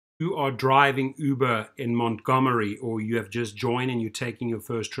You are driving Uber in Montgomery, or you have just joined and you're taking your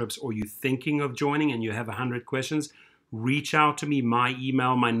first trips, or you're thinking of joining and you have 100 questions, reach out to me. My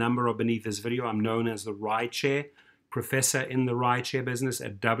email, my number are beneath this video. I'm known as the Rideshare Professor in the rideshare business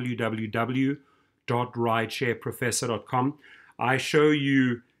at www.rideshareprofessor.com. I show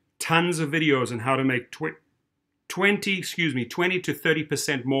you tons of videos on how to make 20 to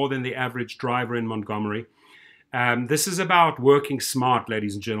 30% more than the average driver in Montgomery. This is about working smart,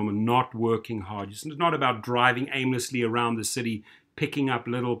 ladies and gentlemen, not working hard. It's not about driving aimlessly around the city, picking up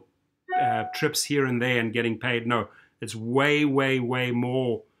little trips here and there and getting paid. No, it's way, way, way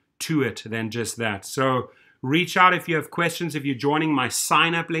more to it than just that. So reach out if you have questions. If you're joining, my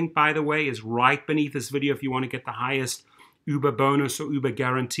sign-up link, by the way, is right beneath this video if you want to get the highest Uber bonus or Uber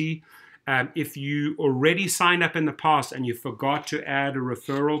guarantee. If you already signed up in the past and you forgot to add a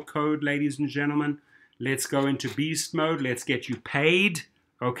referral code, ladies and gentlemen, let's go into beast mode. Let's get you paid,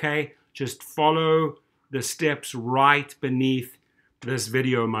 okay? Just follow the steps right beneath this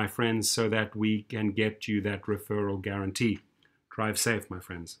video, my friends, so that we can get you that referral guarantee. Drive safe, my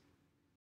friends.